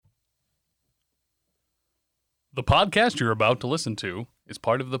The podcast you're about to listen to is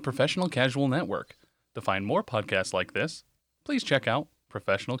part of the Professional Casual Network. To find more podcasts like this, please check out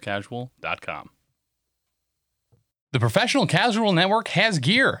professionalcasual.com. The Professional Casual Network has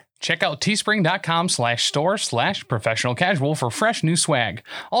gear. Check out teespring.com/store/professionalcasual for fresh new swag.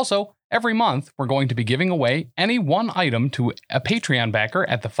 Also, every month, we're going to be giving away any one item to a Patreon backer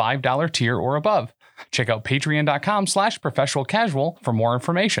at the $5 tier or above. Check out patreon.com/professionalcasual for more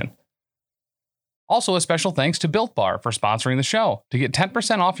information. Also, a special thanks to Built Bar for sponsoring the show. To get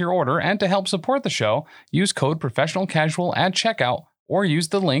 10% off your order and to help support the show, use code ProfessionalCasual at checkout or use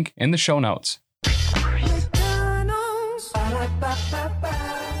the link in the show notes.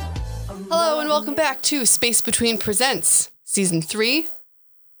 Hello and welcome back to Space Between Presents, Season 3,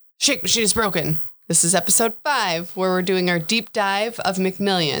 Shake Machine is Broken. This is Episode 5, where we're doing our deep dive of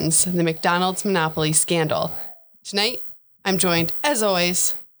McMillions, the McDonald's monopoly scandal. Tonight, I'm joined, as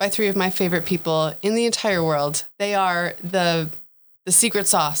always, by three of my favorite people in the entire world. They are the secret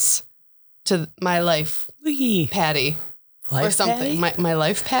sauce to my life patty. Life or something. patty? My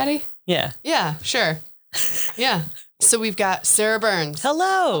life patty? Yeah. Yeah, sure. Yeah. So we've got Sarah Burns.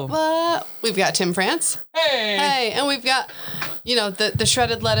 Hello. What? We've got Tim France. Hey! Hey, and we've got, the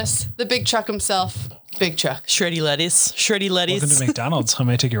shredded lettuce, the big Chuck himself, Big Chuck. Shreddy lettuce. Welcome to McDonald's. How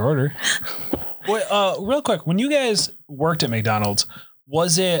may I take your order? Wait, real quick, when you guys worked at McDonald's,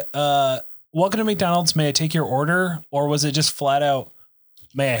 was it welcome to McDonald's, may I take your order? Or was it just flat out,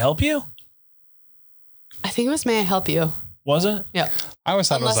 may I help you? I think it was May I Help You? Was it? Yep. I always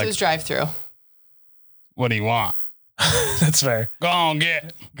thought Unless it it was was drive-through. what do you want? That's fair. Go on,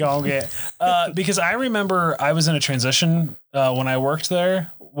 get. Because I remember I was in a transition when I worked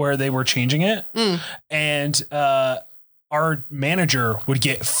there where they were changing it. And our manager would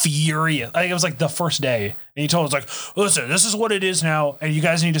get furious. I think it was like the first day. And he told us, like, listen, this is what it is now. And you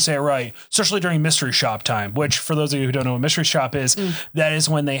guys need to say it right, especially during mystery shop time, which for those of you who don't know what mystery shop is, that is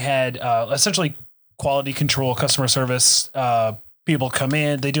when they had essentially quality control, customer service, people come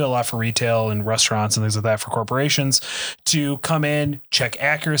in. They do a lot for retail and restaurants and things like that for corporations to come in, check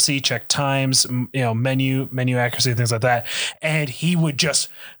accuracy, check times, menu accuracy, things like that. And he would just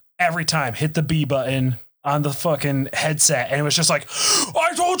every time hit the B button on the fucking headset, and it was just like,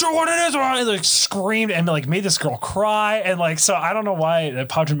 I told you what it is, and like screamed and like made this girl cry, and like, so I don't know why it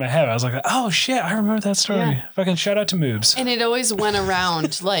popped in my head. I was like, oh shit, I remember that story. Yeah. Fucking shout out to Moobs. And it always went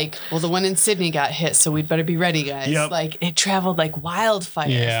around like, well, the one in Sydney got hit, so we'd better be ready, guys. Yep. Like it traveled like wildfire.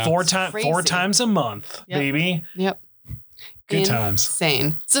 Yeah. Four Crazy. times a month, Yep. baby. Yep. Good times.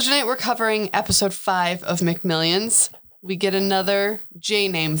 Insane. So tonight we're covering episode 5 of McMillions. We get another J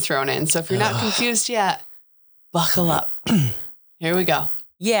name thrown in. So if you're not confused yet, buckle up. Here we go.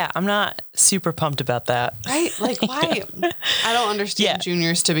 Yeah, I'm not super pumped about that. Right? Like, why? I don't understand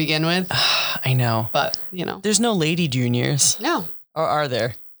juniors to begin with, I know. but, There's no lady juniors. No. Or are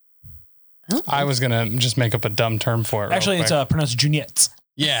there? I was going to just make up a dumb term for it. Actually, it's pronounced Juniettes.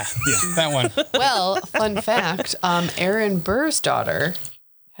 Yeah, that one. Well, fun fact, Aaron Burr's daughter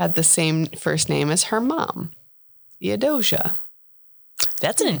had the same first name as her mom, Theodosia.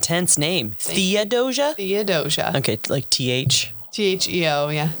 That's an intense name. Theodosia? Theodosia. Okay, like TH. Theo,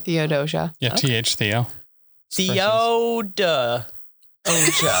 yeah, Theodosia. Yeah, TH Theo. Theoda.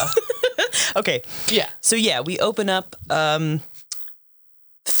 Oja. Okay. Yeah. So yeah, we open up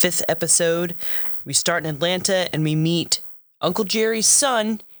 5th episode. We start in Atlanta and we meet Uncle Jerry's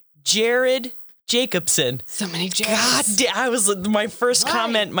son, Jared Jacobson. So many J's. God damn, I was my first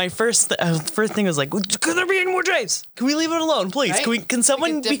comment, my first thing was like, could there be any more J's? Can we leave it alone, please? Right? Can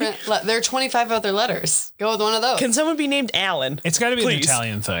someone be, there are 25 other letters. Go with one of those. can someone be named Alan? It's got to be Please. an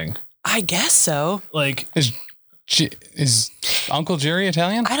Italian thing. I guess so. Like, Is Uncle Jerry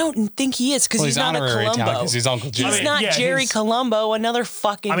Italian? I don't think he is because Well, he's not a honorary Italian Columbo. 'cause he's Uncle Jerry. He's not Yeah, Jerry he's- Columbo, another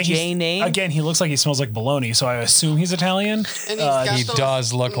fucking J name. Again, he looks like he smells like bologna, so I assume he's Italian. And he's got He those-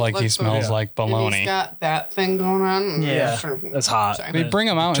 does look like he smells like And he's bologna. got that thing going on. Yeah, that's hot. Sorry. They bring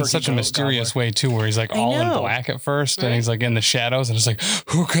him out in Turkey such a gobbler. mysterious way too, where he's like all in know. black at first, and he's like in the shadows, and it's like,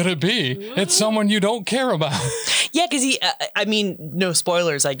 who could it be? It's someone you don't care about. Yeah, because he. No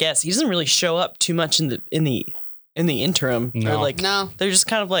spoilers. I guess he doesn't really show up too much in the interim. No. They're like, No. They're just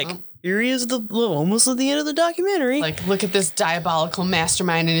kind of like, here he is, almost at the end of the documentary. Like, look at this diabolical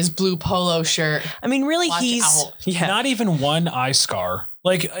mastermind in his blue polo shirt. I mean, really, Watch he's out. yeah. Not even one eye scar.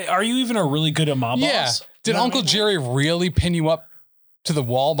 Like, are you even a really good mob Yeah. boss? Did Uncle Jerry really pin you up to the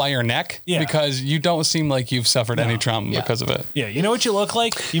wall by your neck? Yeah. Because you don't seem like you've suffered any trauma because of it. Yeah, you know what you look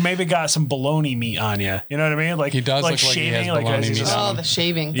like? You maybe got some bologna meat on you. You know what I mean? Like He does look like he has shaving, bologna as he's meat just- on Oh, him. the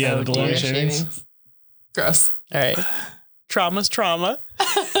shaving. Yeah, Oh, the bologna dear, shavings. Gross. All right. Trauma's trauma.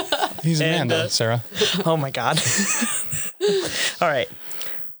 He's Amanda, And, Sarah. Oh my God. All right.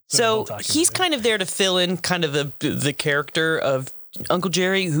 So he's kind of there to fill in kind of the character of Uncle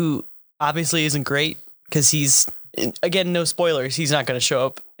Jerry, who obviously isn't great because he's, again, no spoilers. He's not going to show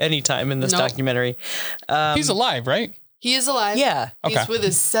up anytime in this documentary. He's alive, right? He is alive. Yeah. He's Okay. with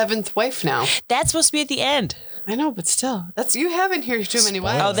his 7th wife now. That's supposed to be at the end. I know, but still, you haven't heard too many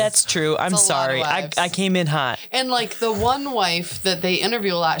wives. Oh, that's true. I'm a lot of sorry. wives. I came in hot. And like the one wife that they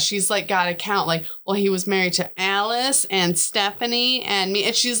interview a lot, she's like got to count. Like, well, he was married to Alice and Stephanie and me,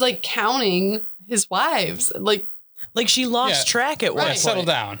 and she's like counting his wives. Like She lost track at one Right. point. Settle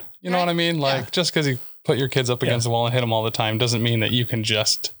down. You know what I mean? Like, just because you put your kids up against the wall and hit them all the time doesn't mean that you can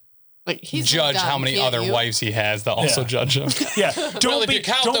just he's judge done, how many can't other you? wives he has that also judge him. Yeah. Well, Don't if be, you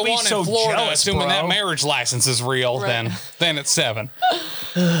count don't the be one so in Florida, jealous, assuming bro. that marriage license is real, Right. then it's 7.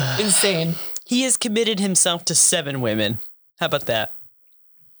 Insane. He has committed himself to 7 women. How about that?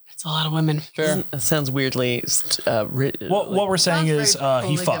 It's a lot of women. Fair. That sounds weirdly. What we're saying Sounds is very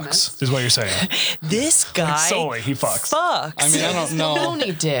he polygamous. fucks, is what you're saying. This guy solely, he fucks. fucks. I mean, I don't know.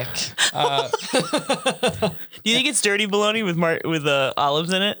 Baloney dick. Do you think it's dirty bologna with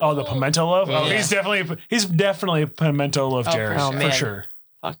olives in it? Oh, the pimento loaf? Oh, Yeah. he's definitely a pimento loaf, Jared. for sure. For sure.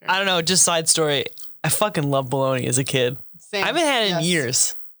 Fucker. I don't know. Just side story. I fucking love bologna as a kid. Same. I haven't had it in Yes.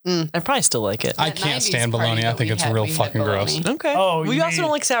 years. I probably still like it. I That can't 90s stand party bologna. I that think we it's had, real we had fucking gross. bologna. Okay. Oh, we you also mean-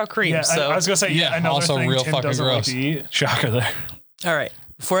 don't like sour cream. Yeah, so I was gonna say Yeah, another also thing real Tim fucking doesn't gross. like to eat. Shocker there. all right.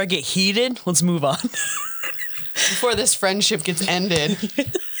 Before I get heated, let's move on. Before this friendship gets ended.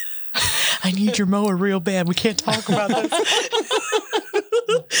 I need your mower real bad. We can't talk about this.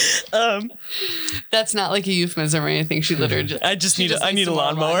 That's not like a euphemism or anything. She literally just. I just she need a needs some more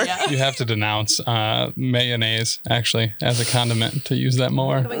lawnmower. Yeah. You have to denounce mayonnaise, actually, as a condiment to use that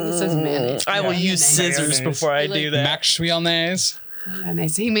more. This says mayonnaise. I will use Mayonnaise. scissors Mayonnaise. before I Like- do that. Mac mayonnaise.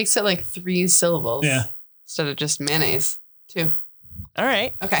 Mayonnaise. He makes it like 3 syllables. Yeah. Instead of just mayonnaise. 2. All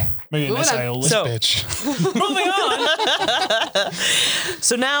right. Okay. Maybe Moving nice on. aioli. So Bitch. moving on.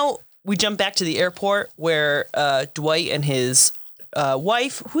 So now we jump back to the airport where Dwight and his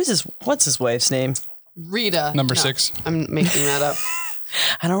wife, what's his wife's name? Rita. Number No, 6. I'm making that up.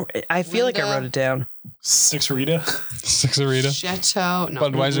 I feel like I Linda. wrote it down. 6 Rita. 6-arita. Chateau. No.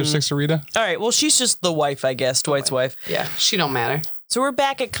 Budweiser 6-arita. All right. Well, she's just the wife, I guess, Dwight's wife. Yeah. She don't matter. So we're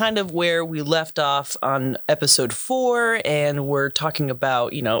back at kind of where we left off on episode 4, and we're talking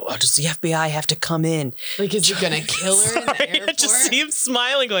about, does the FBI have to come in? Like, is he going to kill her in the I airport? just see him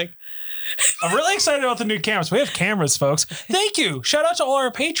smiling like, I'm really excited about the new cameras. We have cameras, folks. Thank you. Shout out to all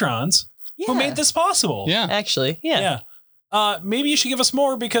our patrons who Yeah. made this possible. Yeah. actually, yeah. Yeah. Maybe you should give us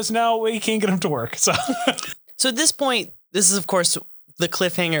more because now we can't get them to work. So So at this point, this is, of course, the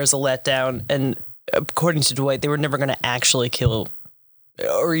cliffhanger is a letdown, and according to Dwight, they were never going to actually kill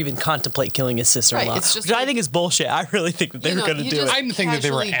or even contemplate killing his sister-in-law, Right, it's just which I like- think is bullshit. I really think that they You were know, going to you do just- it. I didn't think that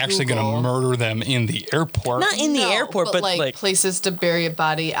they were Casually actually going Google. to murder them in the airport. Not in the No, airport, but like places to bury a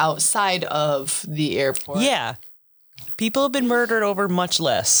body outside of the airport. yeah. People have been murdered over much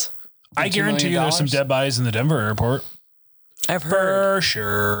less. I $2 guarantee you million? there's some dead bodies in the Denver airport. I've heard. For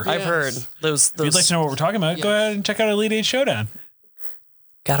sure. I've heard those. If you'd like to know what we're talking about, go ahead and check out Elite 8 Showdown.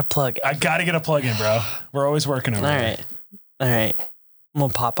 Got a plug. I got to get a plug in, bro. We're always working over All there. right. I'm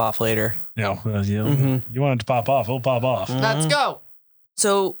gonna pop off later. You wanted to pop off. We'll pop off. Let's go.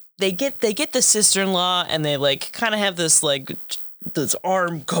 So they get the sister-in-law, and they like kind of have this like this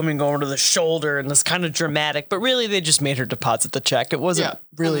arm coming over to the shoulder, and this kind of dramatic. But really, they just made her deposit the check. It wasn't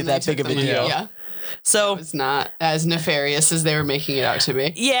really And then that they big took of a the money. deal. Yeah. So It's not as nefarious as they were making it out to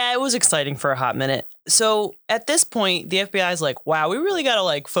be. yeah, it was exciting for a hot minute. So at this point, the FBI is like, "Wow, we really got to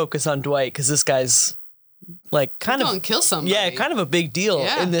like focus on Dwight because this guy's like kind Go of and kill somebody. yeah, kind of a big deal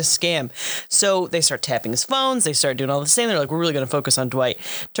Yeah. in this scam." So they start tapping his phones. They start doing all the same. They're like, "We're really going to focus on Dwight."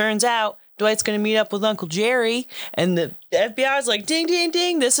 Turns out Dwight's going to meet up with Uncle Jerry, and the FBI is like, "Ding, ding,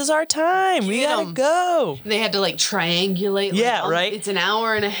 ding! This is our time. We Get gotta 'em. go." They had to like triangulate. Yeah, like, right? It's an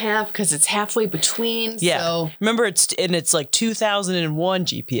hour and a half because it's halfway between. Yeah, So, remember it's like 2001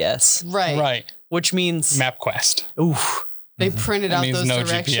 GPS, right. Right. which means MapQuest. oof, They printed out Means those no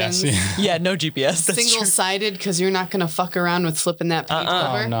directions. GPS. yeah, no GPS. That's Single true. sided because you're not going to fuck around with flipping that page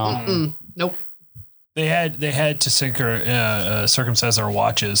over. Oh, no. Mm-mm. Nope. They had to circumcise our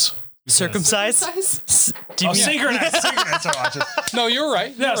watches. Circumcised. Size? Do you mean Synchronize our watches. No, you're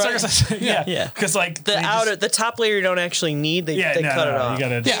right. Yeah, You're right. circumcise. Yeah, Yeah. Because like the they just- the top layer you don't actually need? They Yeah, they no, cut no, it off. You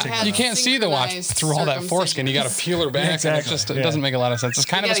gotta. Yeah, had you can't see the watch synchronized through all that foreskin. You got to peel her back, and Exactly, it yeah. doesn't make a lot of sense. It's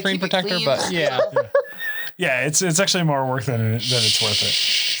kind You of a gotta screen keep it protector, clean. but yeah. Yeah, it's actually more work than it's worth it.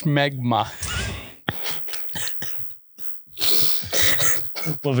 Schmegma.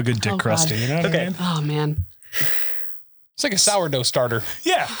 Love a good dick crusty, you know what I mean? Oh, man. It's like a sourdough starter.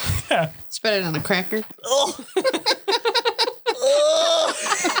 Yeah. Spread it on a cracker.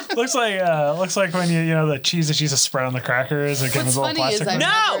 Looks like when you know the cheese that you used to spread on the crackers. Like What's funny is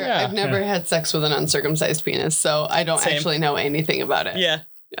I've never had sex with an uncircumcised penis, so I don't actually know anything about it. Yeah.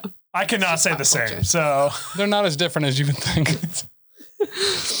 I could not say the same. So They're not as different as you would think.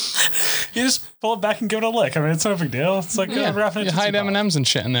 you just pull it back and give it a lick. I mean, it's no big deal. It's like You hide M&Ms and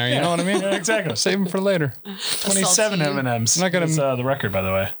shit in there. You know what I mean? Yeah, exactly. Save them for later. 27 M&Ms. Not gonna- is, the record, by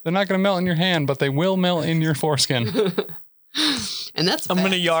the way. They're not going to melt in your hand, but they will melt in your foreskin. And that's I'm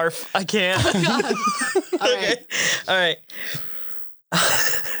going to yarf. I can't. All right.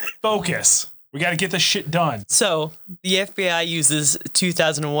 Focus. We got to get this shit done. So the FBI uses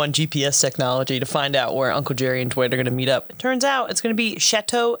 2001 GPS technology to find out where Uncle Jerry and Dwight are going to meet up. It turns out it's going to be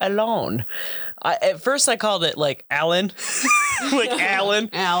Chateau Alon. At first I called it like Allen. Like Allen.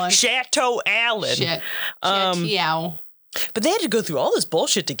 Chateau Allen. Shit. But they had to go through all this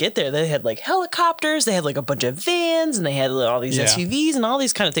bullshit to get there. They had like helicopters, they had like a bunch of vans, and they had all these SUVs and all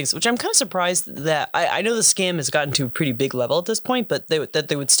these kind of things, which I'm kind of surprised that I know the scam has gotten to a pretty big level at this point, but that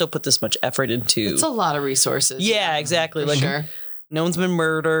they would still put this much effort into. It's a lot of resources. Yeah, exactly. For Like sure. no one's been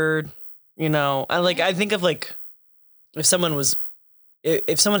murdered, you know. I think of like if someone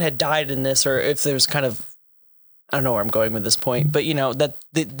had died in this, or if there was kind of, I don't know where I'm going with this point, but you know then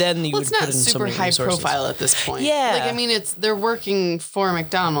you would it's put not in so super many high resources. profile at this point. Yeah. Like, I mean, they're working for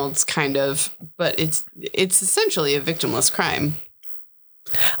McDonald's kind of, but it's essentially a victimless crime.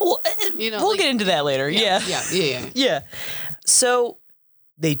 Well, we'll like- get into that later. Yeah. Yeah. So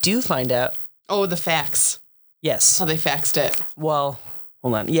they do find out. Oh, the fax. Yes. How they faxed it. Well,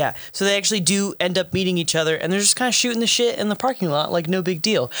 hold on. Yeah. So they actually do end up meeting each other, and they're just kind of shooting the shit in the parking lot like no big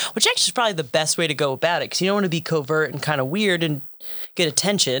deal, which actually is probably the best way to go about it, because you don't want to be covert and kind of weird and get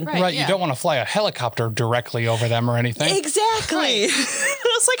attention. Right. You don't want to fly a helicopter directly over them or anything. Exactly.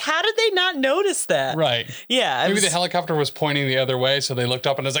 I was like, how did they not notice that? Right. Yeah. Maybe the helicopter was pointing the other way, so they looked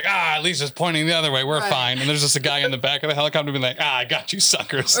up and it's like, at least it's pointing the other way. We're fine. And there's just a guy in the back of the helicopter being like, I got you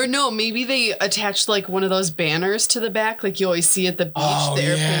suckers. Or no, maybe they attached like one of those banners to the back, like you always see at the beach, the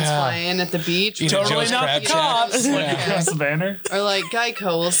airplanes flying at the beach. Totally Joe's not Crab the Shack. cops. Like across the banner. Or like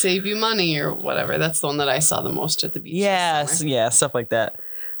Geico will save you money or whatever. That's the one that I saw the most at the beach. Yes. Yeah. Stuff like that.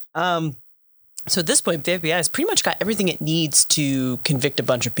 So at this point, the FBI has pretty much got everything it needs to convict a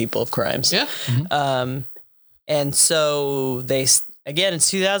bunch of people of crimes. Yeah. And so again, it's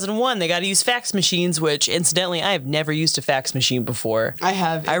 2001. They got to use fax machines, which incidentally, I have never used a fax machine before. I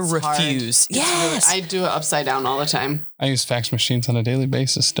have. I It's refuse. hard. Yes. I do it upside down all the time. I use fax machines on a daily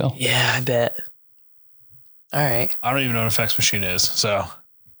basis still. Yeah, I bet. All right. I don't even know what a fax machine is. So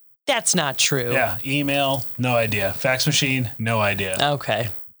That's not true. yeah, email, no idea. Fax machine, no idea. Okay.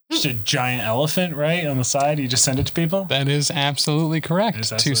 Just a giant elephant, right, on the side. You just send it to people. That is absolutely correct. It is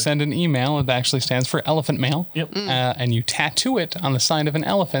To absolutely- send an email, it actually stands for elephant mail. Yep. And you tattoo it on the side of an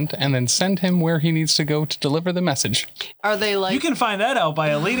elephant and then send him where he needs to go to deliver the message. Are they like You can find that out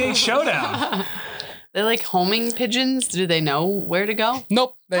by Elite Eight Showdown. they like homing pigeons? Do they know where to go?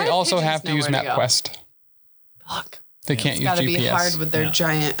 Nope. They do also pigeons have to know use where to go? MapQuest. Fuck. They can't It's use got to GPS. be hard with their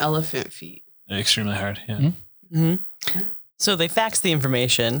giant elephant feet. Extremely hard. Yeah. So they faxed the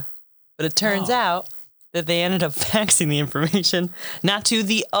information, but it turns out that they ended up faxing the information not to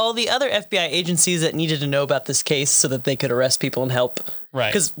all the other FBI agencies that needed to know about this case so that they could arrest people and help. Right.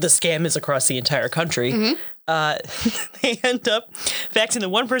 Because the scam is across the entire country. They end up faxing the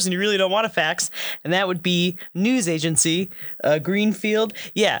one person you really don't want to fax, and that would be news agency, Greenfield.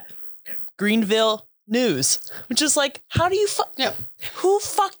 Yeah, Greenville News, which is like, how do you Yep. who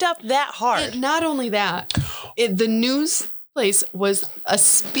fucked up that hard? And not only that, the news place was a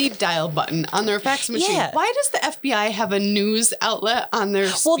speed dial button on their fax machine. Yeah. Why does the FBI have a news outlet on their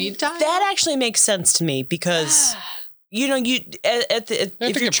speed dial? That actually makes sense to me because, you know, They have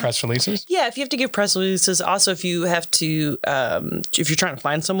to get press releases. yeah, if you have to give press releases, also if you have to, if you're trying to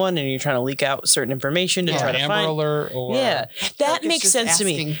find someone and you're trying to leak out certain information to try to Amber find, Alert or... yeah, that It's makes just sense to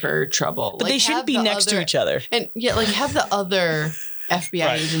me. asking for trouble. But they shouldn't be next to each other. And yeah, like have the other FBI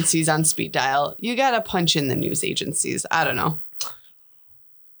Right. agencies on speed dial. You got to punch in the news agencies. I don't know.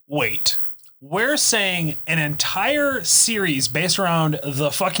 Wait. We're saying an entire series based around the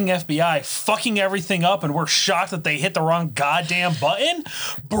fucking FBI fucking everything up, and we're shocked that they hit the wrong goddamn button?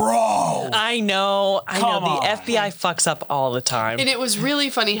 Bro! I know. Come The on. FBI fucks up all the time. And it was really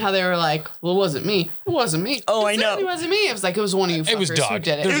funny how they were like, well, it wasn't me. It wasn't me. Oh, I It know. certainly wasn't me. It was like, it was one of you fuckers It was who Doug.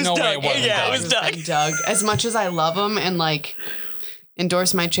 did it. There's no way it Doug. wasn't Yeah, Doug. it was Doug. Doug. As much as I love him and like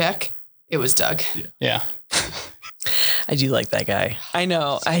endorse my check, it was Doug. Yeah. I do like that guy. I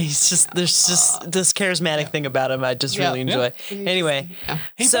know. There's just this charismatic thing about him I just really enjoy. Yeah. Anyway. Yeah.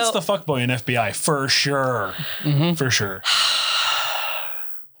 He puts the fuckboy in FBI for sure. Mm-hmm. For sure.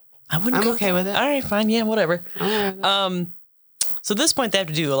 I'm okay with it. All right, fine. Yeah, whatever. So at this point, they have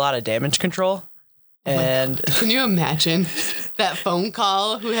to do a lot of damage control. And can you imagine that phone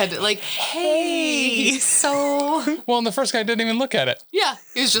call who had to hey, so... Well, and the first guy didn't even look at it. Yeah.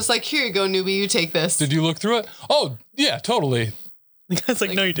 He was just like, here you go, newbie, you take this. Did you look through it? Oh, yeah, totally. The guy's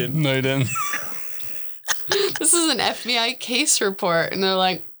like, no, you didn't. No, you didn't. This is an FBI case report. And they're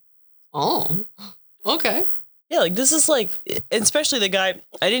like, oh, okay. Yeah, like, this is like, especially the guy,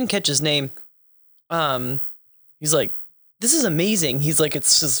 I didn't catch his name. He's like, this is amazing. He's like,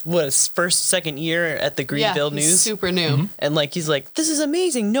 it's just his second year at the Greenville News. Super new. Mm-hmm. And like, he's like, this is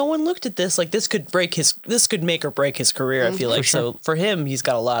amazing. No one looked at this. Like, this could make or break his career. I feel like. So for him, he's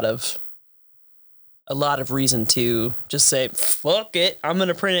got a lot of reason to just say, fuck it. I'm going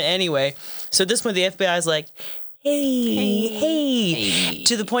to print it anyway. So at this point, the FBI is like, hey,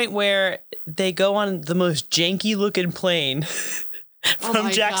 to the point where they go on the most janky looking plane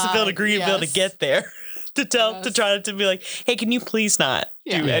from Jacksonville to Greenville to get there. To try to be like, hey, can you please not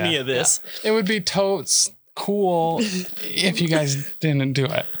do any of this? Yeah. It would be totes cool if you guys didn't do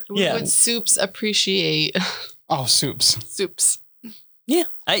it. Would Soups appreciate? Oh, Soups. Yeah.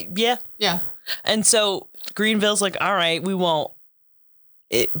 Yeah. And so Greenville's like, all right, we won't.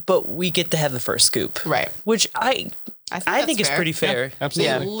 But we get to have the first scoop. Right. Which I think is pretty fair. Yeah,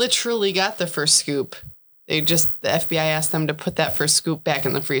 absolutely. They literally got the first scoop. The FBI asked them to put that first scoop back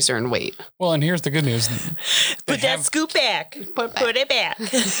in the freezer and wait. Well, and here's the good news. Put that scoop back. Put it back.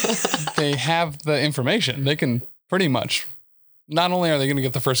 They have the information. They can pretty much, not only are they going to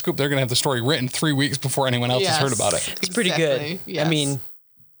get the first scoop, they're going to have the story written 3 weeks before anyone else has heard about it. It's pretty good. Yes. I mean,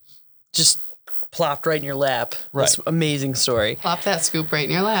 just plopped right in your lap. Right. This amazing story. Plop that scoop right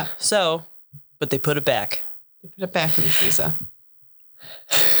in your lap. So, but they put it back. They put it back in the freezer.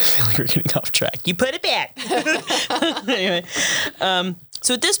 I feel like we're getting off track. You put it back. Anyway,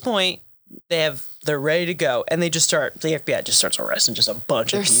 so at this point, they're ready to go, and the FBI just starts arresting just a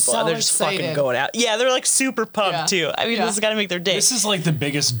bunch of people. So and they're just excited. fucking going out. Yeah, they're like super pumped too. I mean, this has got to make their day. This is like the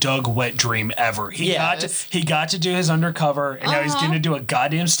biggest Doug wet dream ever. He got to do his undercover, and now he's going to do a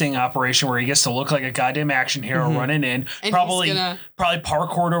goddamn sting operation where he gets to look like a goddamn action hero running in. And probably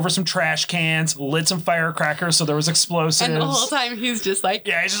parkoured over some trash cans, lit some firecrackers so there was explosives. And the whole time he's just like,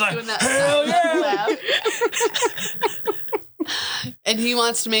 he's just like, doing that hell yeah! And he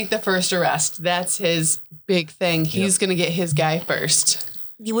wants to make the first arrest. That's his big thing. He's going to get his guy first.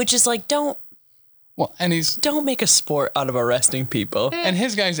 Which is like, don't make a sport out of arresting people. And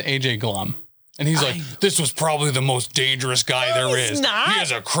his guy's AJ Glum. And he's like, this was probably the most dangerous guy there is. Not. He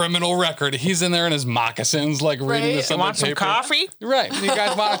has a criminal record. He's in there in his moccasins, like reading this on the Want some paper. coffee? Right. You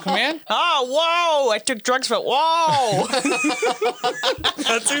guys want to come in? Oh, whoa. I took drugs for whoa.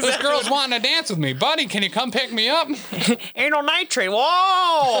 This girl's wanting to dance with me. Buddy, can you come pick me up? Ain't no nitrate.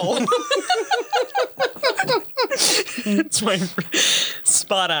 Whoa. It's my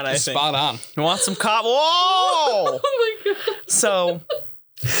spot on, I think. Spot on. You want some coffee? Whoa. Oh my God. So...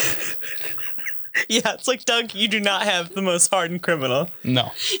 Yeah, it's like, Doug, you do not have the most hardened criminal. No.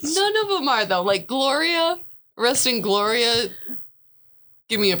 None of them are, though. Like, arresting Gloria,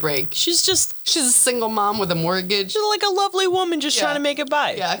 give me a break. She's a single mom with a mortgage. She's like a lovely woman just trying to make it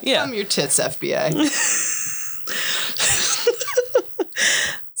by. Yeah, come your tits, FBI.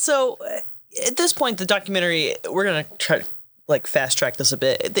 So, at this point, the documentary, we're going to try to fast track this a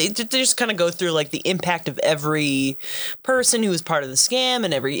bit. They just kind of go through like the impact of every person who was part of the scam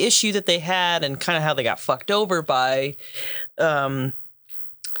and every issue that they had and kind of how they got fucked over by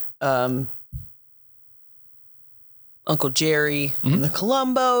Uncle Jerry and the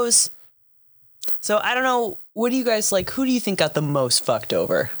Columbos. So I don't know, what do you guys like? Who do you think got the most fucked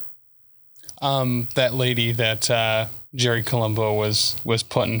over? That lady that Jerry Colombo was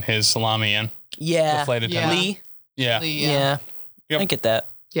putting his salami in. Yeah. The flight attendant. Lee? Yeah. Yeah. Yep. I get that.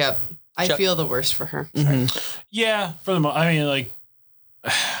 Yep. I feel the worst for her. Mm-hmm. Yeah, for the most, I mean, like,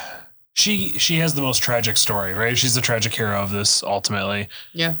 she has the most tragic story, right? She's the tragic hero of this, ultimately.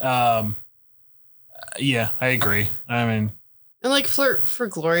 Yeah. Yeah, I agree. I mean, and like for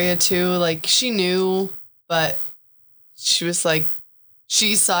Gloria too. Like she knew, but she was like,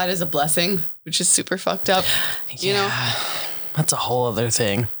 she saw it as a blessing, which is super fucked up. You know, that's a whole other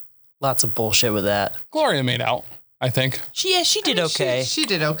thing. Lots of bullshit with that. Gloria made out, I think. She did okay. She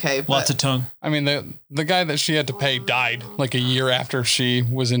did okay. But lots of tongue. I mean, the guy that she had to pay died like a year after she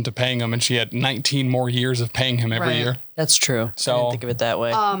was into paying him, and she had 19 more years of paying him every year. That's true. So I didn't think of it that way.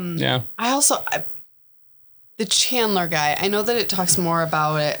 Yeah. I also the Chandler guy, I know that it talks more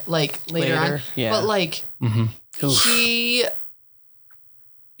about it like later on, yeah. but like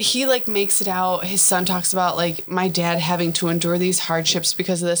he like makes it out. His son talks about like my dad having to endure these hardships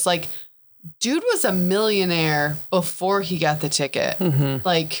because of this. Like, dude was a millionaire before he got the ticket.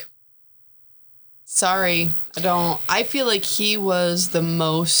 Like, sorry, I feel like he was the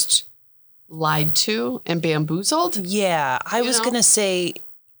most lied to and bamboozled. Yeah, I was going to say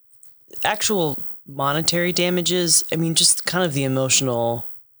actual monetary damages. I mean, just kind of the emotional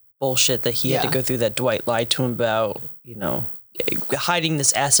bullshit that he had to go through that Dwight lied to him about, you know, hiding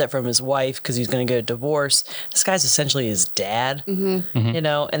this asset from his wife because he's going to get a divorce. This guy's essentially his dad, you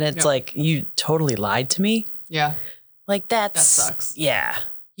know, and it's like, you totally lied to me. Yeah. Like that sucks. Yeah.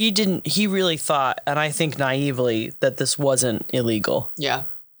 He really thought, and I think naively, that this wasn't illegal. Yeah.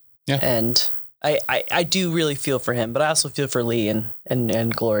 Yeah. And I do really feel for him, but I also feel for Lee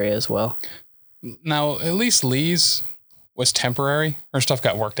and Gloria as well. Now, at least Lee's was temporary. Her stuff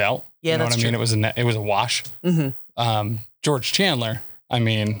got worked out. Yeah, you know that's what I mean? true. It was a wash. George Chandler, I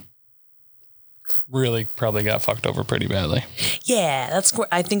mean, really probably got fucked over pretty badly. Yeah,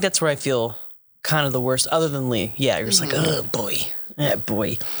 I think that's where I feel kind of the worst, other than Lee. Yeah, you're just like, oh boy. Yeah,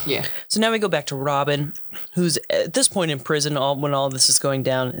 boy. Yeah. So now we go back to Robin, who's at this point in prison when all this is going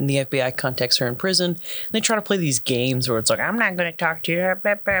down, and the FBI contacts her in prison. And they try to play these games where it's like, I'm not going to talk to you.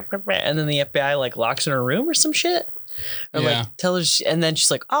 And then the FBI like locks her in a room or some shit. Or like tell her, and then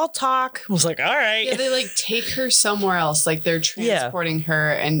she's like, I'll talk. I was like, all right. Yeah, they like take her somewhere else. Like they're transporting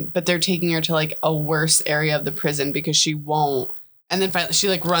her, but they're taking her to like a worse area of the prison because she won't. And then finally she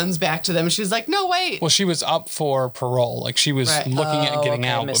like runs back to them and she's like, no, wait. Well, she was up for parole. Like she was looking at getting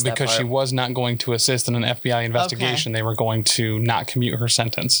out, but because she was not going to assist in an FBI investigation, they were going to not commute her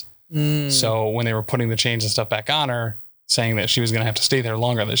sentence. So when they were putting the chains and stuff back on her, saying that she was going to have to stay there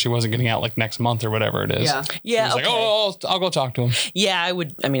longer, that she wasn't getting out like next month or whatever it is. Yeah. Yeah. She was like, oh, I'll go talk to him. Yeah, I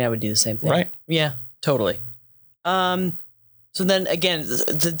would do the same thing. Right. Yeah, totally. So then again,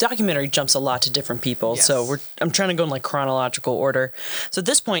 the documentary jumps a lot to different people. Yes. So I'm trying to go in like chronological order. So at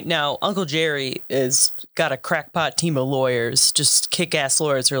this point now, Uncle Jerry is got a crackpot team of lawyers, just kick-ass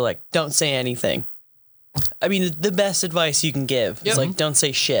lawyers who are like, don't say anything. I mean, the best advice you can give is like, don't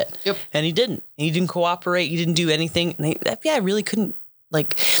say shit. Yep. And he didn't. He didn't cooperate. He didn't do anything. And the FBI really couldn't,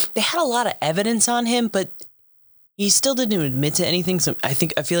 like, they had a lot of evidence on him, but he still didn't admit to anything. So I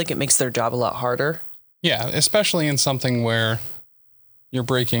feel like it makes their job a lot harder. Yeah, especially in something where you're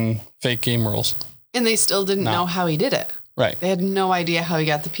breaking fake game rules. And they still didn't know how he did it. Right. They had no idea how he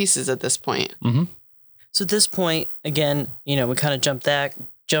got the pieces at this point. So at this point, again, you know, we kind of jump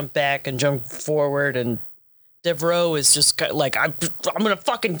back and jump forward, and Devereaux is just like, I'm going to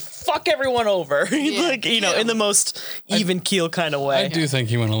fucking fuck everyone over. Like, you know, in the most even keel kind of way. I do think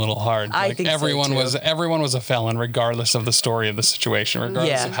he went a little hard. I think everyone so too. everyone was a felon, regardless of the story of the situation,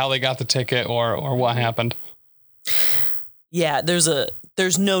 regardless of how they got the ticket or what happened. Yeah, there's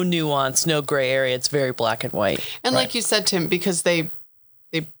no nuance, no gray area. It's very black and white. And like you said, Tim, because they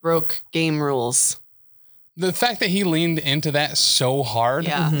broke game rules. The fact that he leaned into that so hard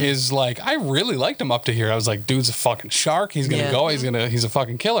is like, I really liked him up to here. I was like, dude's a fucking shark. He's going to go. He's a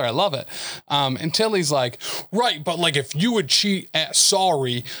fucking killer. I love it. Until he's like, right, but like if you would cheat at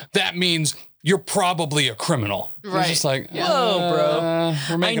sorry, that means you're probably a criminal. Right. It's just like, whoa, bro.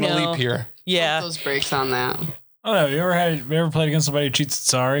 We're making a leap here. Yeah. Those breaks on that. I don't know. You ever played against somebody who cheats at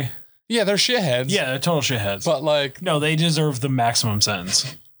sorry? Yeah, they're shitheads. Yeah, they're total shitheads. But like, no, they deserve the maximum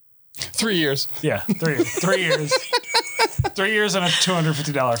sentence. 3 years. Yeah, 3 years. 3 years. 3 years and a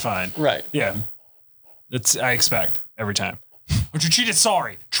 $250 fine. Right. Yeah. I expect every time. But you cheated,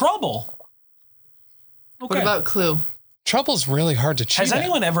 sorry. Trouble. Okay. What about Clue? Trouble's really hard to cheat. Has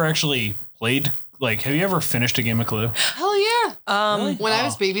anyone ever actually played, like, have you ever finished a game of Clue? Hell yeah. Really? When I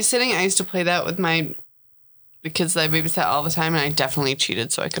was babysitting, I used to play that with the kids that I babysat all the time, and I definitely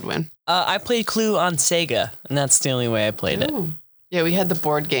cheated so I could win. I played Clue on Sega, and that's the only way I played it. Yeah, we had the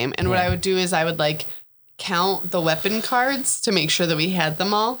board game. And what I would do is I would like count the weapon cards to make sure that we had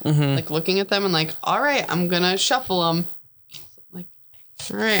them all. Like looking at them and like, all right, I'm going to shuffle them. Like,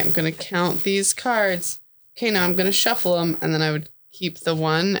 all right, I'm going to count these cards. Okay, now I'm going to shuffle them. And then I would keep the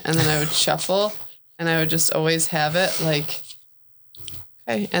one and then I would shuffle and I would just always have it like,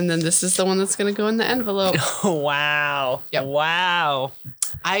 okay. And then this is the one that's going to go in the envelope. Wow. Yep. Wow.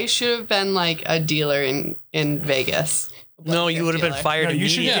 I should have been like a dealer in Vegas. No, you would have been fired No, you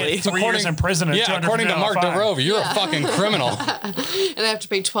should immediately. get 3 years in prison and according to Mark fine. DeRove, you're a fucking criminal. And I have to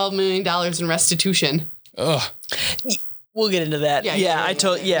pay $12 million in restitution. Ugh. We'll get into that.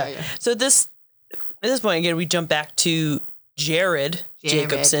 Yeah. So at this point again, we jump back to Jared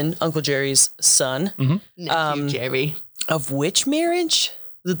Jacobson, Uncle Jerry's son. Nephew Jerry. Of which marriage?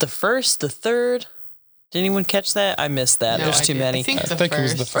 Was it the first, the third? Did anyone catch that? I missed that. No, There's too many. I think it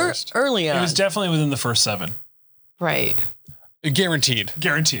was the first. Early on. It was definitely within the first 7. Right. Guaranteed.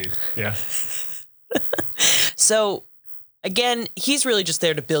 Yeah. So, again, he's really just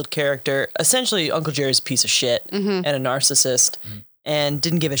there to build character. Essentially, Uncle Jerry's a piece of shit and a narcissist and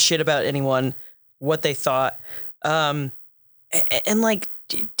didn't give a shit about anyone, what they thought. And like,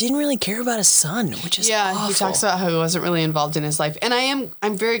 didn't really care about his son, which is awful. He talks about how he wasn't really involved in his life. And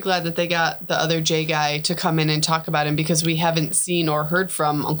I'm very glad that they got the other J guy to come in and talk about him because we haven't seen or heard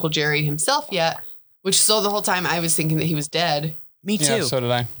from Uncle Jerry himself yet, which so the whole time I was thinking that he was dead. Me too. Yeah, so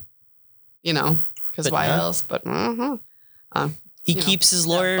did I. You know, because why no. else? But he keeps his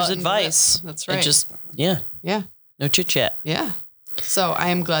lawyer's advice. That's right. It just, yeah, no chit chat. Yeah. So I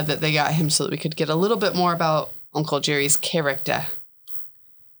am glad that they got him so that we could get a little bit more about Uncle Jerry's character.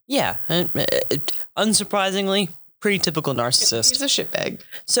 Yeah, and, unsurprisingly, pretty typical narcissist. He's a shitbag.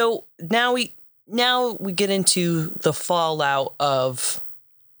 So now we get into the fallout of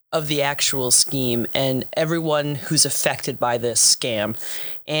the actual scheme and everyone who's affected by this scam,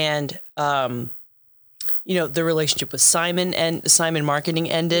 and the relationship with Simon and Simon Marketing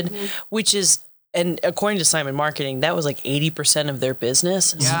ended, which is. And according to Simon Marketing, that was like 80% of their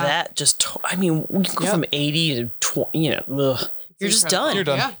business. So that just, we can go from 80 to 20, you're just done. You're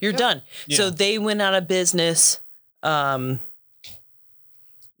done. Yeah. You're done. Yeah. So they went out of business. And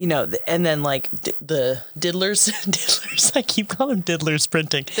then like the Diddlers, I keep calling them Diddlers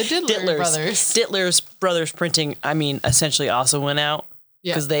Printing. The Diddler brothers. Diddlers Brothers Printing, essentially also went out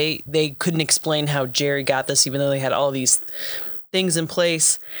because they couldn't explain how Jerry got this, even though they had all these things in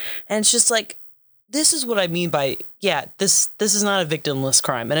place. And it's just like, this is what I mean by, this is not a victimless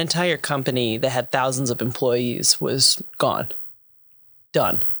crime. An entire company that had thousands of employees was gone.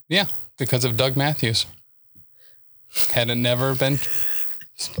 Done. Yeah, because of Doug Matthews. Had it never been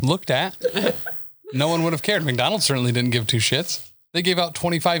looked at, no one would have cared. McDonald's certainly didn't give two shits. They gave out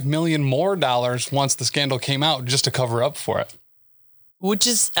 $25 million more once the scandal came out just to cover up for it. Which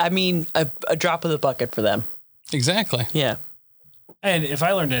is, a drop of the bucket for them. Exactly. Yeah. And if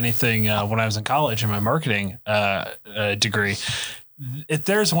I learned anything when I was in college in my marketing degree, if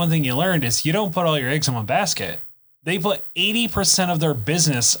there's one thing you learned is you don't put all your eggs in one basket. They put 80% of their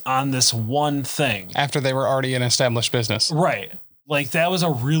business on this one thing. After they were already an established business. Right. Like that was a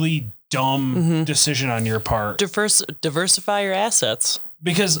really dumb decision on your part. Diversify your assets.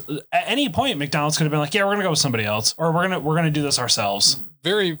 Because at any point, McDonald's could have been like, yeah, we're going to go with somebody else, or we're going to do this ourselves.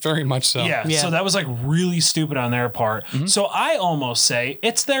 Very, very much so. Yeah. So that was like really stupid on their part. So I almost say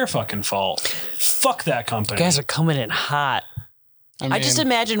it's their fucking fault. Fuck that company. You guys are coming in hot. I just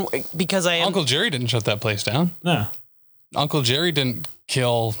imagine because Uncle Jerry didn't shut that place down. No. Uncle Jerry didn't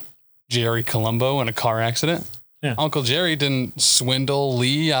kill Jerry Colombo in a car accident. Yeah. Uncle Jerry didn't swindle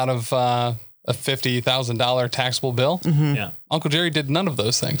Lee out of a $50,000 taxable bill. Yeah. Uncle Jerry did none of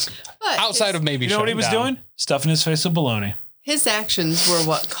those things. But outside of maybe You know what he was doing? Stuffing his face with bologna. his actions were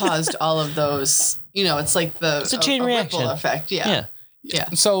what caused all of those. It's like it's a chain reaction ripple effect. Yeah.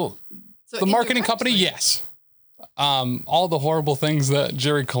 So the marketing company, yes. All the horrible things that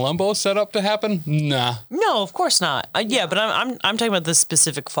Jerry Colombo set up to happen, nah. No, of course not. But I'm talking about the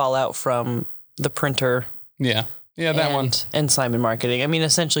specific fallout from the printer. Yeah, that one. And Simon Marketing.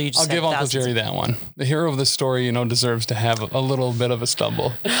 Essentially, you just I'll give Uncle Jerry that one. The hero of the story, deserves to have a little bit of a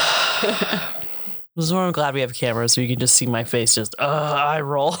stumble. This is why I'm glad we have cameras so you can just see my face just eye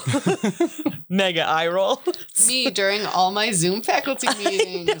roll. Mega eye roll. Me during all my Zoom faculty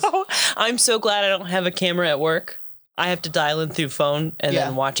meetings. I'm so glad I don't have a camera at work. I have to dial in through phone and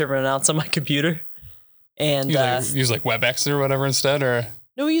then watch everyone else on my computer. And use like WebEx or whatever instead, or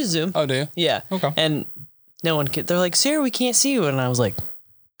no, we use Zoom. Oh, do you? Yeah. Okay. And no one can. They're like, Sarah, we can't see you, and I was like,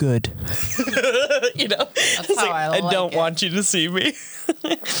 good. That's how I like don't want you to see me.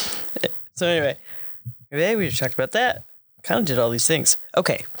 So anyway, we just talked about that. Kind of did all these things.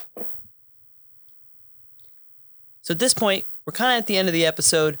 Okay. So at this point, we're kind of at the end of the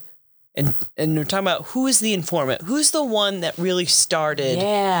episode, and we're talking about who is the informant, who's the one that really started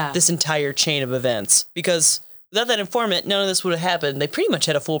this entire chain of events. Because without that informant, none of this would have happened. They pretty much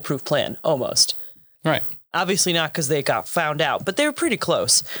had a foolproof plan, almost. Right. Obviously not because they got found out, but they were pretty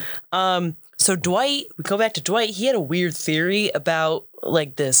close. So Dwight, we go back to Dwight. He had a weird theory about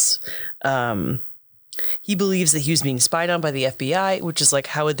like this. He believes that he was being spied on by the FBI, which is like,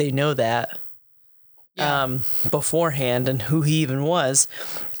 how would they know that beforehand and who he even was?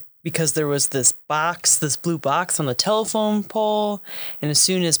 Because there was this blue box on the telephone pole. And as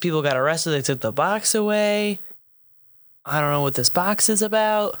soon as people got arrested, they took the box away. I don't know what this box is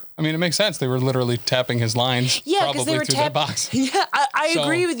about. I mean, it makes sense. They were literally tapping his lines. Yeah, because they were through that box. Yeah, I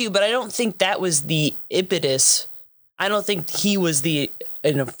agree with you, but I don't think that was the impetus. I don't think he was an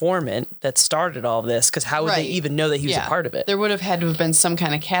informant that started all of this, because how would they even know that he was a part of it? There would have had to have been some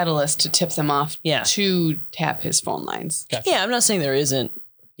kind of catalyst to tip them off to tap his phone lines. Gotcha. Yeah, I'm not saying there isn't.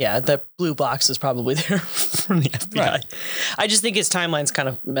 Yeah, that blue box is probably there from the FBI. Right. I just think his timeline's kind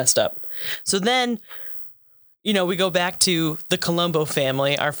of messed up. So then, we go back to the Colombo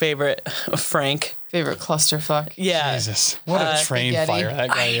family, our favorite Frank. Favorite clusterfuck. Yeah. Jesus. What a train fire that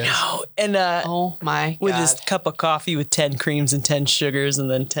guy is. I know. And oh my God. With his cup of coffee with 10 creams and 10 sugars and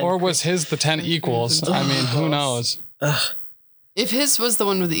then 10 Or was his the 10 equals? I mean, who knows? If his was the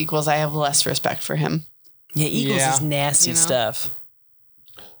one with the equals, I have less respect for him. Yeah, equals is nasty stuff.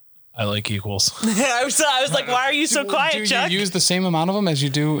 I like equals. I was like, why are you so quiet, Chuck? Do you use the same amount of them as you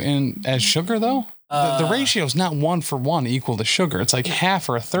do as sugar, though? The ratio is not 1-for-1 equal to sugar. It's like half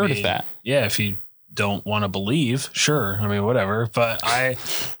or a third of that. Yeah, if you don't want to believe, sure. I mean, whatever. But I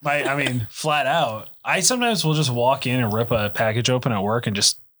mean, flat out, I sometimes will just walk in and rip a package open at work and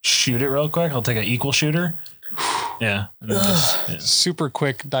just shoot it real quick. I'll take an equal shooter. Yeah. And then super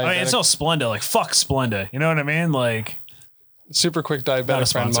quick diabetic. I mean, it's no Splenda. Like, fuck Splenda. You know what I mean? Like, super quick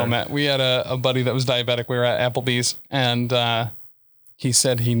diabetic friend moment. We had a buddy that was diabetic. We were at Applebee's, and he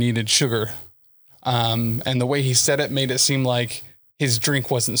said he needed sugar. And the way he said it made it seem like his drink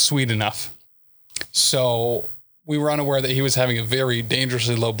wasn't sweet enough. So we were unaware that he was having a very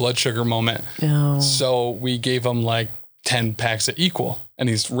dangerously low blood sugar moment. Oh. So we gave him like 10 packs of Equal, and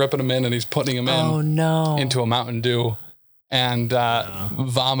he's ripping them in and he's putting them in into a Mountain Dew, and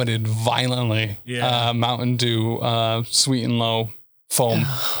vomited violently. Yeah. Mountain Dew, sweet and low foam.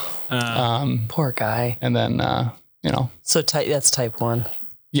 Poor guy. And then, So that's type 1.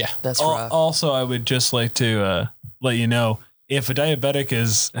 Yeah. That's rough. Also, I would just like to let you know, if a diabetic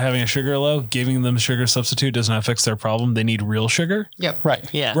is having a sugar low, giving them sugar substitute does not fix their problem. They need real sugar. Yep.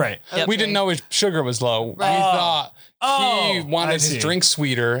 Right. Yeah. Right. Okay. We didn't know his sugar was low. Right. We thought he wanted his drink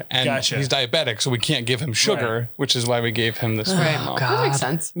sweeter, and he's diabetic, so we can't give him sugar, which is why we gave him this. Right. That makes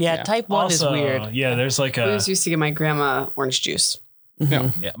sense. Yeah, type 1 is weird. Yeah, there's like I always used to give my grandma orange juice.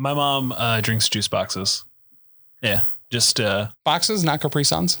 Mm-hmm. Yeah. My mom drinks juice boxes. Yeah. Just boxes, not Capri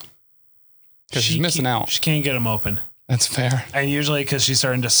Suns. Because she's missing out. She can't get them open. That's fair. And usually because she's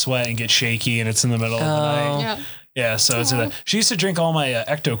starting to sweat and get shaky, and it's in the middle of the night. Yeah. So it's she used to drink all my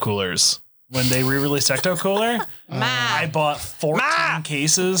Ecto Coolers when they re-released Ecto Cooler. I bought 14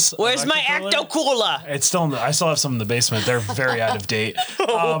 cases. Where's my Ecto Cooler? It's still I still have some in the basement. They're very out of date.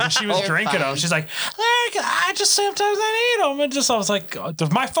 But she was drinking them. She's like, I just sometimes I need them. And I was like, they're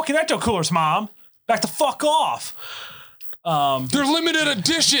my fucking Ecto Coolers, Mom. Back the fuck off. They're limited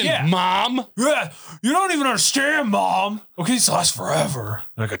edition, Mom. Yeah, you don't even understand, Mom. Okay, these last forever.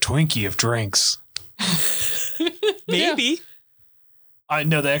 Like a Twinkie of drinks. Maybe. I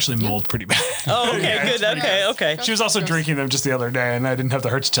know they actually mold pretty bad. Oh, okay, good. Okay. She was also drinking them just the other day, and I didn't have the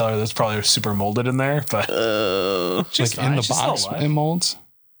heart to tell her that's probably super molded in there. But like in the box, it molds.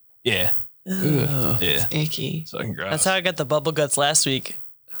 Yeah. Yeah. Icky. So gross. That's how I got the bubble guts last week.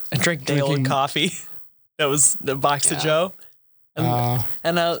 I drank day old coffee. That was the box of Joe. And I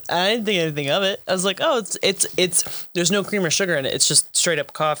didn't think anything of it. I was like, oh, it's there's no cream or sugar in it. It's just straight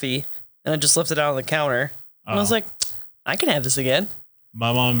up coffee. And I just left it out on the counter. And I was like, I can have this again.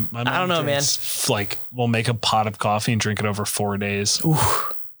 My mom I don't know, drinks, man. Like, we'll make a pot of coffee and drink it over 4 days.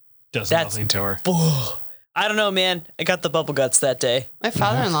 Oof. Does nothing to her. I don't know, man. I got the bubble guts that day. My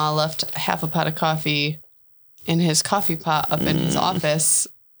father-in-law left half a pot of coffee in his coffee pot up in his office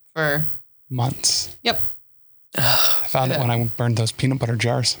for months. Yep. I found it when I burned those peanut butter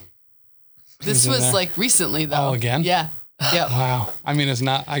jars. This was like recently, though. Oh, again? Yeah. Yep. Wow. I mean, it's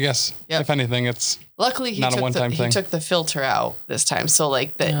not, I guess, if anything, it's luckily not a one-time thing. He took the filter out this time. So,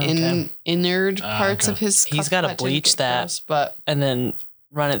 like, the innard parts of his He's got to bleach that and then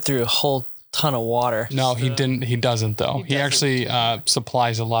run it through a whole ton of water. No, he didn't. He doesn't, though. He actually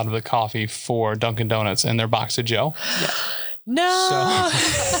supplies a lot of the coffee for Dunkin' Donuts in their box of Joe. Yeah. No.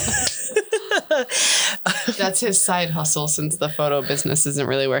 That's his side hustle since the photo business isn't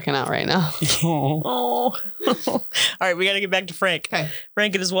really working out right now. All right, we got to get back to Frank. Okay.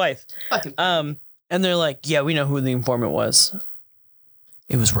 Frank and his wife. And they're like, yeah, we know who the informant was.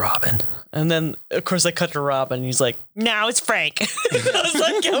 It was Robin. And then, of course, I cut to Robin. He's like, no, it's Frank. I was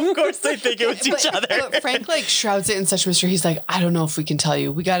like, yeah, of course they think it was each other. But Frank, like, shrouds it in such mystery. He's like, I don't know if we can tell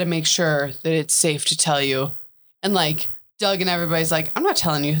you. We got to make sure that it's safe to tell you. And, like, Doug and everybody's like, I'm not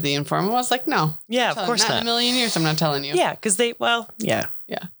telling you who the informant was. Like, no. Yeah, of course not. In a million years, I'm not telling you. Yeah, because yeah.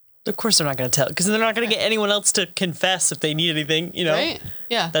 Of course they're not going to tell, because they're not going to get anyone else to confess if they need anything, you know? Right?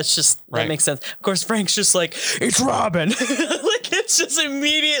 Yeah. That's just, Right. that makes sense. Of course, Frank's just like, it's Robin. Like, it's just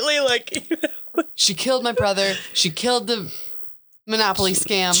immediately like... She killed my brother. She killed the Monopoly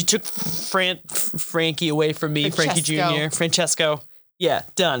scam. She took Frankie away from me, Frankie Jr., Francesco. Yeah,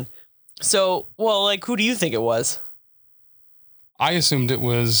 done. So, well, like, who do you think it was? I assumed it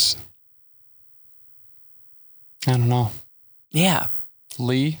was, I don't know, Yeah.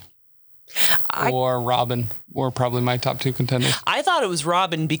 Lee or Robin were probably my top two contenders. I thought it was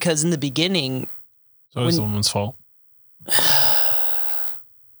Robin because in the beginning... So it was the woman's fault.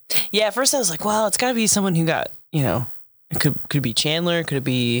 Yeah, at first I was like, well, it's got to be someone who got, you know, it could be Chandler, could it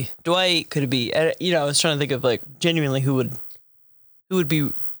be Dwight, could it be, you know, I was trying to think of like genuinely who would be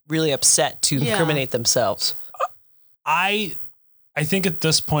really upset to incriminate themselves. I think at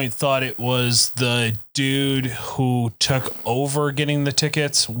this point thought it was the dude who took over getting the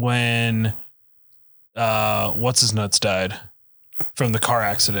tickets when what's his nuts died from the car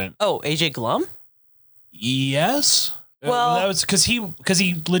accident. Oh, AJ Glum? Yes. Well, that was because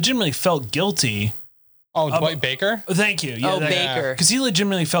he legitimately felt guilty. Oh, Dwight Baker? Thank you. Yeah, Baker. Because he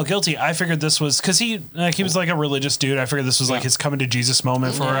legitimately felt guilty. I figured this was because he was like a religious dude. I figured this was like his coming to Jesus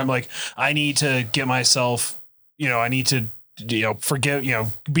moment for him. Like, I need to get myself, you know, I need to, you know, forgive, you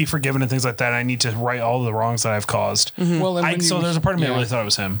know, be forgiven and things like that. I need to right all the wrongs that I've caused. Well, and So there's a part of me that really thought it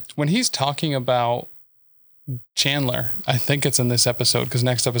was him. When he's talking about Chandler, I think it's in this episode because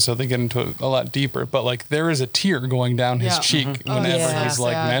next episode they get into it a lot deeper, but like there is a tear going down his cheek whenever he's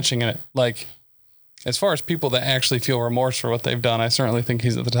like mentioning it. Like, as far as people that actually feel remorse for what they've done, I certainly think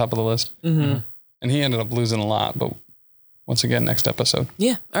he's at the top of the list. Mm-hmm. And he ended up losing a lot, but once again, next episode.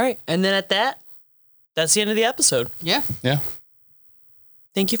 Yeah. All right. And then at that's the end of the episode. Yeah. Yeah.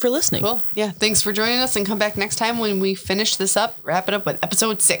 Thank you for listening. Cool. Yeah. Thanks for joining us, and come back next time when we finish this up, wrap it up with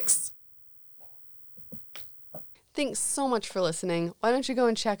episode 6. Thanks so much for listening. Why don't you go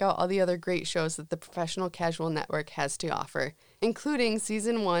and check out all the other great shows that the Professional Casual Network has to offer, including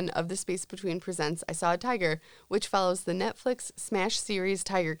Season 1 of The Space Between presents I Saw a Tiger, which follows the Netflix smash series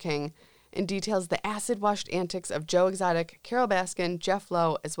Tiger King and details the acid-washed antics of Joe Exotic, Carol Baskin, Jeff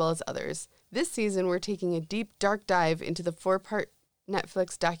Lowe, as well as others. This season, we're taking a deep, dark dive into the 4-part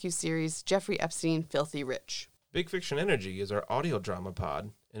Netflix docuseries Jeffrey Epstein, Filthy Rich. Big Fiction Energy is our audio drama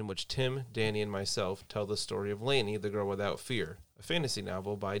pod in which Tim, Danny, and myself tell the story of Lainey, the Girl Without Fear, a fantasy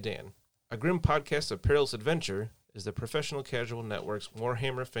novel by Dan. A grim podcast of perilous adventure is the Professional Casual Network's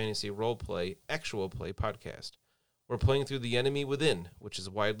Warhammer Fantasy Roleplay Actual Play podcast. We're playing through The Enemy Within, which is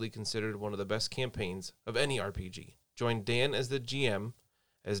widely considered one of the best campaigns of any RPG. Join Dan as the GM,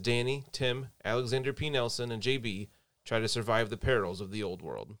 as Danny, Tim, Alexander P. Nelson, and JB try to survive the perils of the old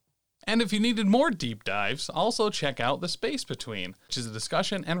world. And if you needed more deep dives, also check out The Space Between, which is a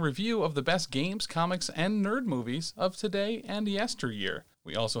discussion and review of the best games, comics, and nerd movies of today and yesteryear.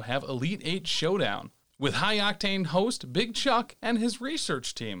 We also have Elite 8 Showdown, with high-octane host Big Chuck and his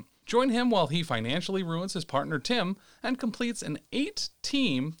research team. Join him while he financially ruins his partner Tim and completes an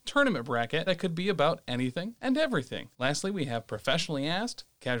 8-team tournament bracket that could be about anything and everything. Lastly, we have Professionally Asked,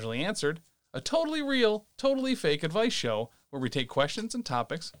 Casually Answered, a totally real, totally fake advice show where we take questions and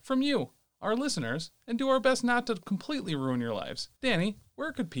topics from you, our listeners, and do our best not to completely ruin your lives. Danny,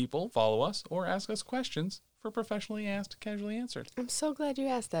 where could people follow us or ask us questions for Professionally Asked, Casually Answered? I'm so glad you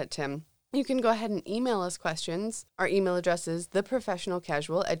asked that, Tim. You can go ahead and email us questions. Our email address is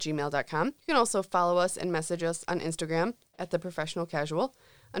theprofessionalcasual@gmail.com. You can also follow us and message us on Instagram @theprofessionalcasual.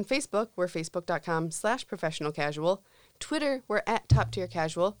 On Facebook, we're facebook.com/professionalcasual. Twitter, we're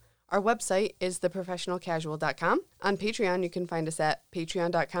 @TopTierCasual. Our website is theprofessionalcasual.com. On Patreon, you can find us at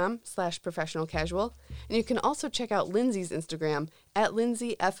patreon.com/professionalcasual. And you can also check out Lindsay's Instagram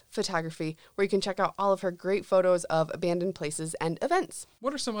 @LindsayFphotography, where you can check out all of her great photos of abandoned places and events.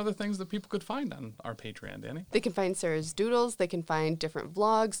 What are some other things that people could find on our Patreon, Danny? They can find Sarah's doodles. They can find different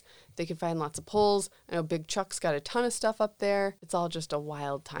vlogs. They can find lots of polls. I know Big Chuck's got a ton of stuff up there. It's all just a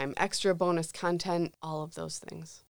wild time. Extra bonus content, all of those things.